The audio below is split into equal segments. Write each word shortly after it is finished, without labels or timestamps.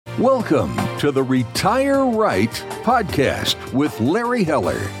Welcome to the Retire Right podcast with Larry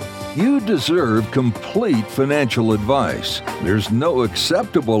Heller. You deserve complete financial advice. There's no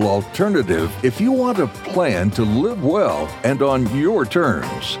acceptable alternative if you want a plan to live well and on your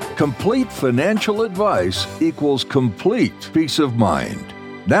terms. Complete financial advice equals complete peace of mind.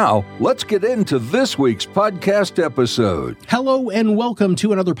 Now, let's get into this week's podcast episode. Hello and welcome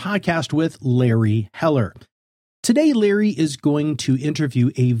to another podcast with Larry Heller. Today, Larry is going to interview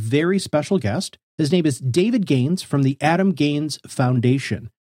a very special guest. His name is David Gaynes from the Adam Gaynes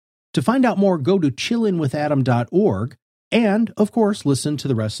Foundation. To find out more, go to chillinwithadam.org and, of course, listen to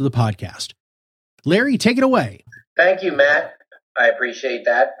the rest of the podcast. Larry, take it away. Thank you, Matt. I appreciate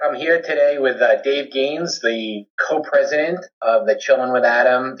that. I'm here today with Dave Gaynes, the co-president of the Chillin with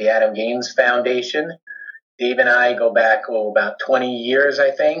Adam, the Adam Gaynes Foundation. Dave and I go back about 20 years,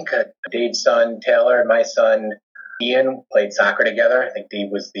 I think. Dave's son, Taylor, and my son, Ian, played soccer together. I think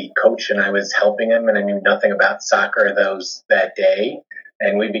Dave was the coach and I was helping him, and I knew nothing about soccer that day.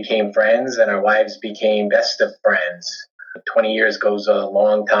 And we became friends, and our wives became best of friends. 20 years goes a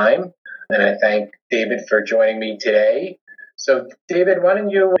long time, and I thank David for joining me today. So, David, why don't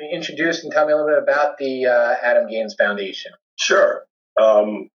you introduce and tell me a little bit about the Adam Gaynes Foundation? Sure.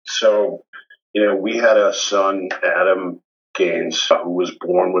 We had a son, Adam Gaynes, who was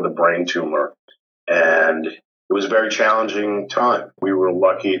born with a brain tumor, and it was a very challenging time. We were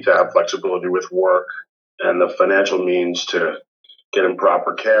lucky to have flexibility with work and the financial means to get him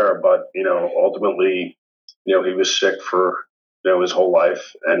proper care, but, ultimately, he was sick for, his whole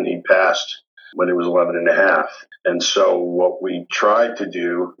life, and he passed when he was 11 and a half. And so what we tried to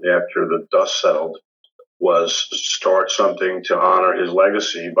do after the dust settled was start something to honor his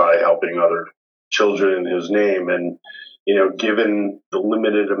legacy by helping other children in his name. And, given the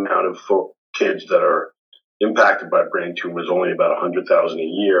limited amount of kids that are impacted by brain tumors, only about 100,000 a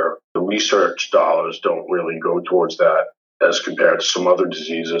year, the research dollars don't really go towards that as compared to some other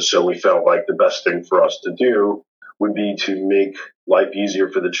diseases. So we felt like the best thing for us to do would be to make life easier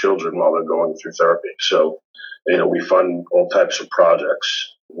for the children while they're going through therapy. So, we fund all types of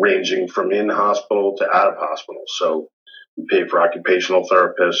projects ranging from in hospital to out of hospital. So we pay for occupational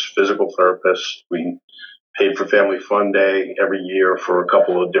therapists, physical therapists. We paid for Family Fun Day every year for a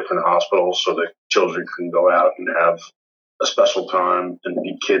couple of different hospitals so that children can go out and have a special time and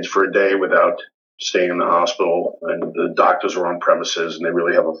be kids for a day without staying in the hospital. And the doctors are on premises and they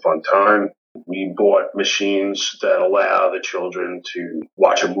really have a fun time. We bought machines that allow the children to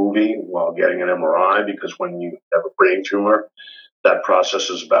watch a movie while getting an MRI, because when you have a brain tumor, that process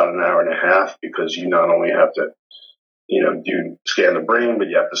is about an hour and a half, because you not only have to scan the brain, but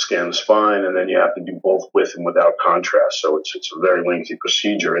you have to scan the spine, and then you have to do both with and without contrast. So it's a very lengthy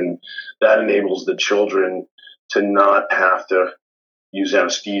procedure, and that enables the children to not have to use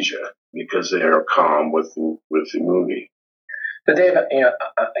anesthesia because they are calm with the movie. So, Dave,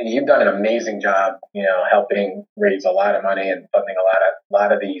 you've done an amazing job, helping raise a lot of money and funding a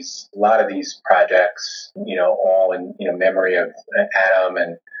lot of these projects, all in memory of Adam,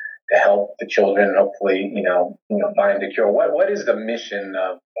 and to help the children, hopefully, find a cure. What is the mission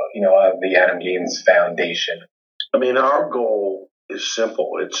of the Adam Gaynes Foundation? Our goal is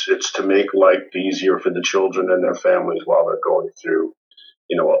simple. It's to make life easier for the children and their families while they're going through,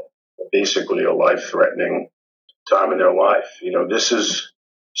 basically a life-threatening time in their life. This is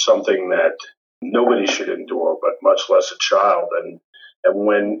something that nobody should endure, but much less a child. And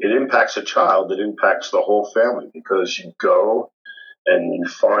when it impacts a child, it impacts the whole family, because you go and you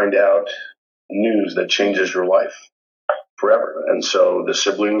find out news that changes your life forever. And so the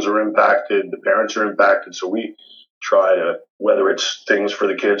siblings are impacted, the parents are impacted. So we try to, whether it's things for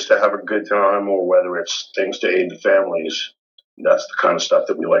the kids to have a good time or whether it's things to aid the families, that's the kind of stuff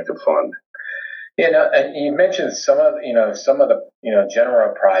that we like to fund. And you mentioned some of the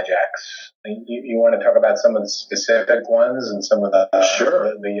general projects. You want to talk about some of the specific ones and some of the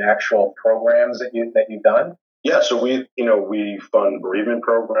Sure. the actual programs that you've done? Yeah, so we fund bereavement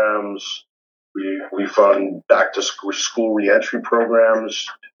programs. We fund back to school reentry programs.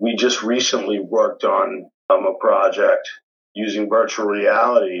 We just recently worked on a project using virtual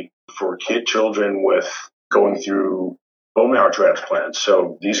reality for children with going through bone marrow transplants.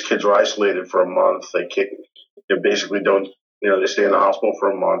 So these kids are isolated for a month. They basically don't, they stay in the hospital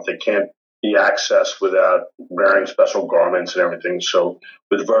for a month. They can't be accessed without wearing special garments and everything. So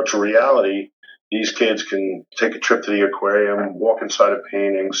with virtual reality, these kids can take a trip to the aquarium, walk inside a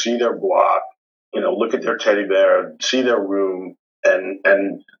painting, see their block, look at their teddy bear, see their room.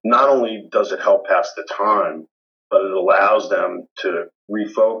 And not only does it help pass the time, but it allows them to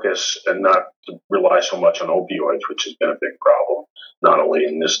refocus and not to rely so much on opioids, which has been a big problem, not only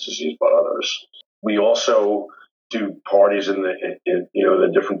in this disease but others. We also do parties in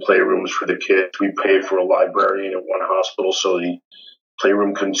the different playrooms for the kids. We pay for a librarian at one hospital so the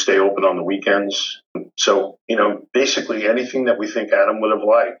playroom can stay open on the weekends. So, basically anything that we think Adam would have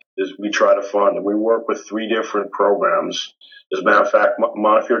liked is we try to fund. And we work with 3 different programs. As a matter of fact,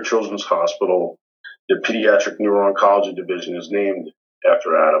 Montefiore Children's Hospital, the Pediatric Neuro-Oncology Division is named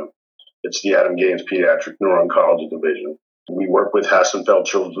after Adam. It's the Adam Gaynes Pediatric Neuro-Oncology Division. We work with Hassenfeld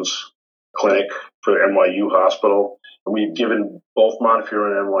Children's Clinic for NYU Hospital, and we've given both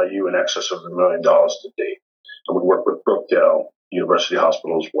Montefiore and NYU in excess of $1 million to date. And we work with Brookdale University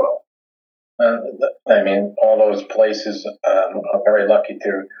Hospital as well. All those places are very lucky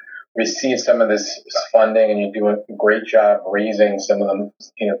to receive some of this funding, and you do a great job raising some of them,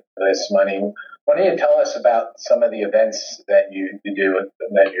 this money. Why don't you tell us about some of the events that you do,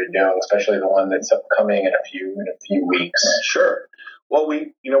 that you're doing, especially the one that's upcoming in a few weeks? Sure. Well,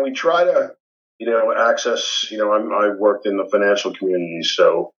 we try to, access, I worked in the financial community,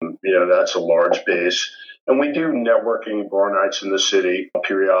 so, that's a large base. And we do networking bar nights in the city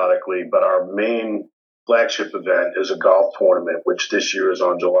periodically, but our main flagship event is a golf tournament, which this year is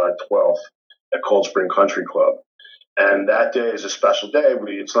on July 12th at Cold Spring Country Club. And that day is a special day.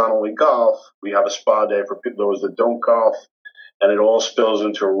 It's not only golf, we have a spa day for those that don't golf, and it all spills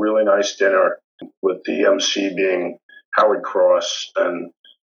into a really nice dinner with the MC being Howard Cross and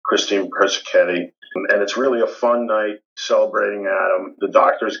Christine Persichetti. And it's really a fun night celebrating Adam. The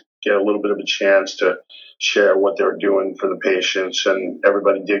doctors get a little bit of a chance to share what they're doing for the patients, and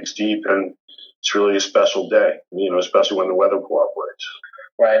everybody digs deep, and it's really a special day, especially when the weather cooperates.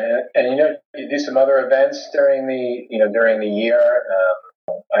 Right, and you do some other events during the year.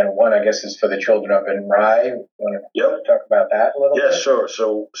 One, I guess, is for the children up in Rye. Want to talk about that a little bit? Yeah, sure.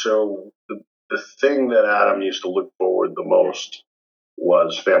 So the thing that Adam used to look forward the most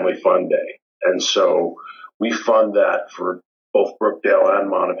was Family Fun Day, and so we fund that for both Brookdale and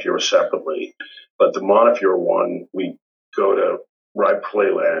Montefiore separately. But the Montefiore one, we go to Rye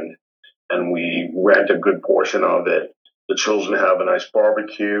Playland and we rent a good portion of it. The children have a nice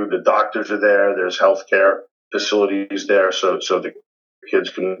barbecue. The doctors are there. There's healthcare facilities there, so the kids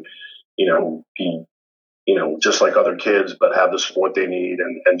can, be, just like other kids, but have the support they need,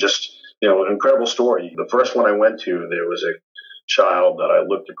 and just, an incredible story. The first one I went to, there was a child that I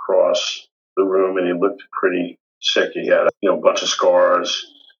looked across the room, and he looked pretty sick. He had, a bunch of scars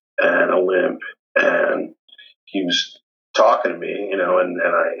and a limp, and he was talking to me, and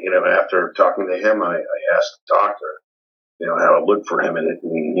I, after talking to him, I asked the doctor, how it looked for him, and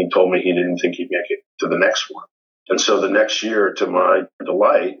he told me he didn't think he'd make it to the next one. And so the next year, to my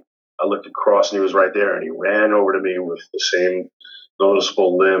delight, I looked across and he was right there, and he ran over to me with the same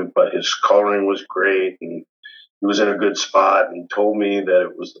noticeable limp, but his coloring was great, and he was in a good spot, and he told me that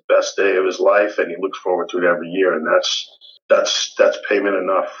it was the best day of his life, and he looks forward to it every year, and that's payment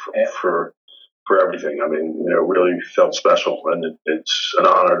enough for everything. It really felt special, and it's an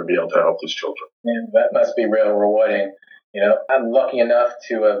honor to be able to help these children. Yeah, that must be real rewarding. I'm lucky enough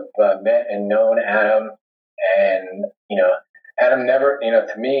to have met and known Adam, and Adam never,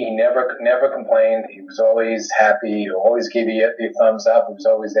 to me, he never complained. He was always happy. He always gave you the thumbs up. He was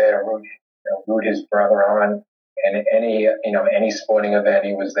always there to root his brother on, and any sporting event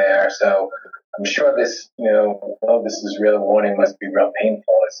he was there. So I'm sure this, although this is real rewarding, must be real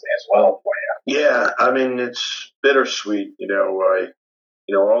painful as well for you. Yeah, it's bittersweet.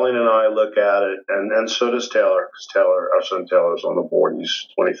 Arlene and I look at it, and so does Taylor, because our son Taylor's on the board. He's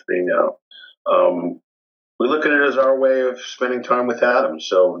 23 now. We look at it as our way of spending time with Adam.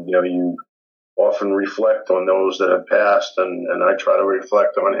 So, you often reflect on those that have passed, and I try to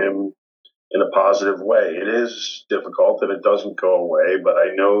reflect on him in a positive way. It is difficult and it doesn't go away, but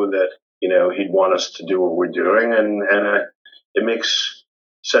I know that, he'd want us to do what we're doing, and it makes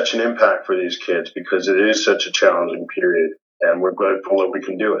such an impact for these kids because it is such a challenging period, and we're grateful that we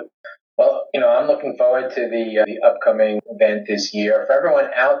can do it. Well, I'm looking forward to the upcoming event this year. For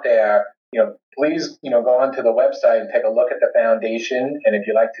everyone out there, please, go onto the website and take a look at the foundation. And if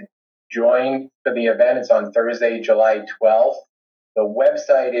you'd like to join for the event, it's on Thursday, July 12th. The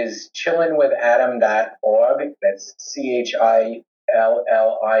website is chillinwithadam.org. That's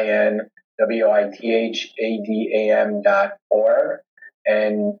ChillinWithAdam.org.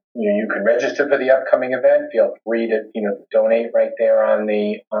 And you can register for the upcoming event. Feel free to donate right there on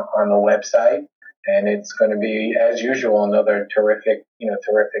the website. And it's going to be, as usual, another terrific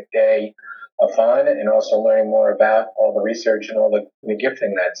day of fun, and also learning more about all the research and all the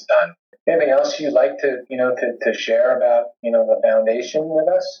gifting that's done. Anything else you'd like to, to share about, the foundation with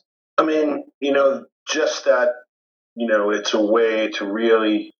us? I mean, just that, it's a way to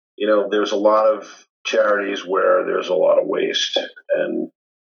really, there's a lot of charities where there's a lot of waste, and,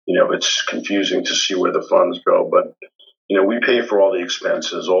 it's confusing to see where the funds go, but, we pay for all the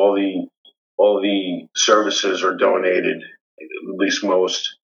expenses, all the services are donated, at least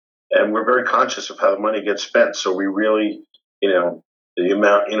most, and we're very conscious of how the money gets spent. So we really, the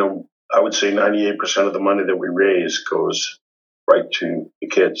amount, I would say 98% of the money that we raise goes right to the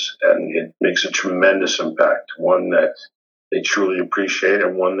kids, and it makes a tremendous impact, one that they truly appreciate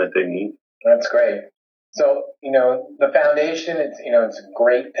and one that they need. That's great. So, the foundation, it's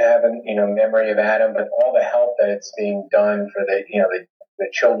great to have a, memory of Adam, but all the help that it's being done for the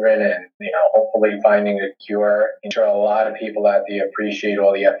children and, hopefully finding a cure. I'm sure a lot of people out there appreciate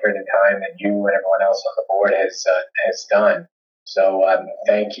all the effort and time that you and everyone else on the board has done. So,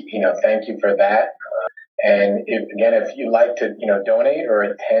 thank you for that. And if you'd like to, donate or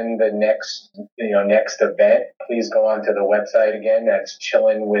attend the next event, please go onto the website again. That's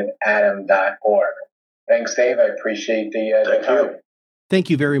chillinwithadam.org. Thanks, Dave. I appreciate the time. Thank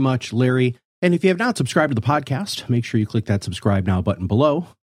you very much, Larry. And if you have not subscribed to the podcast, make sure you click that subscribe now button below.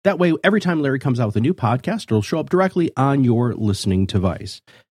 That way, every time Larry comes out with a new podcast, it'll show up directly on your listening device.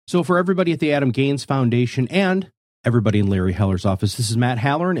 So for everybody at the Adam Gaynes Foundation and everybody in Larry Heller's office, this is Matt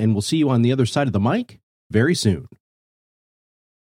Halloran, and we'll see you on the other side of the mic very soon.